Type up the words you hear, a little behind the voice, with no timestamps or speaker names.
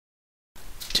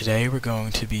Today we're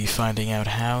going to be finding out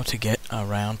how to get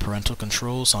around parental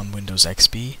controls on Windows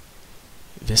XP,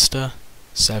 Vista,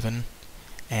 7,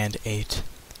 and 8.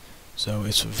 So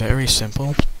it's very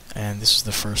simple, and this is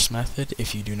the first method.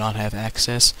 If you do not have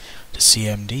access to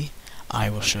CMD, I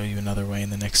will show you another way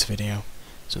in the next video.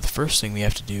 So the first thing we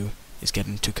have to do is get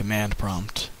into command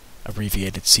prompt,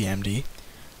 abbreviated CMD.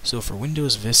 So for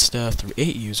Windows Vista through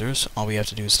 8 users, all we have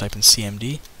to do is type in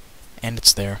CMD, and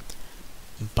it's there.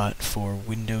 But for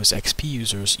Windows XP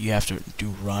users, you have to do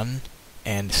run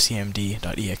and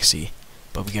cmd.exe,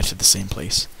 but we get to the same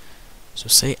place. So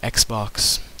say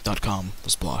xbox.com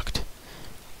was blocked.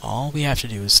 All we have to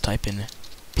do is type in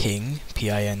ping,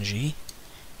 P-I-N-G,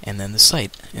 and then the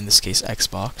site, in this case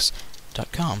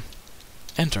xbox.com.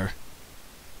 Enter.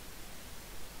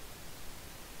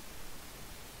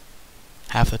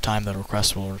 Half the time the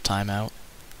request will time out,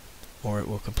 or it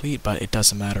will complete, but it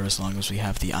doesn't matter as long as we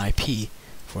have the IP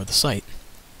for the site.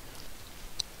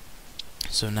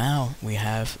 So now we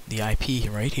have the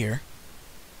IP right here,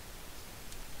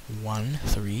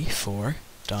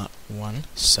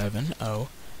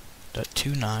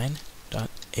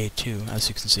 134.170.29.82. As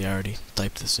you can see, I already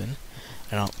typed this in,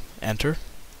 and I'll enter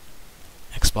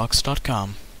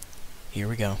xbox.com. Here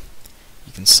we go.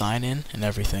 You can sign in and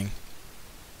everything.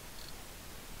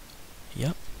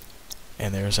 Yep,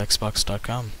 and there's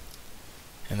xbox.com.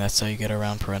 And that's how you get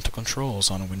around parental controls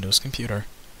on a Windows computer.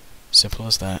 Simple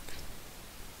as that.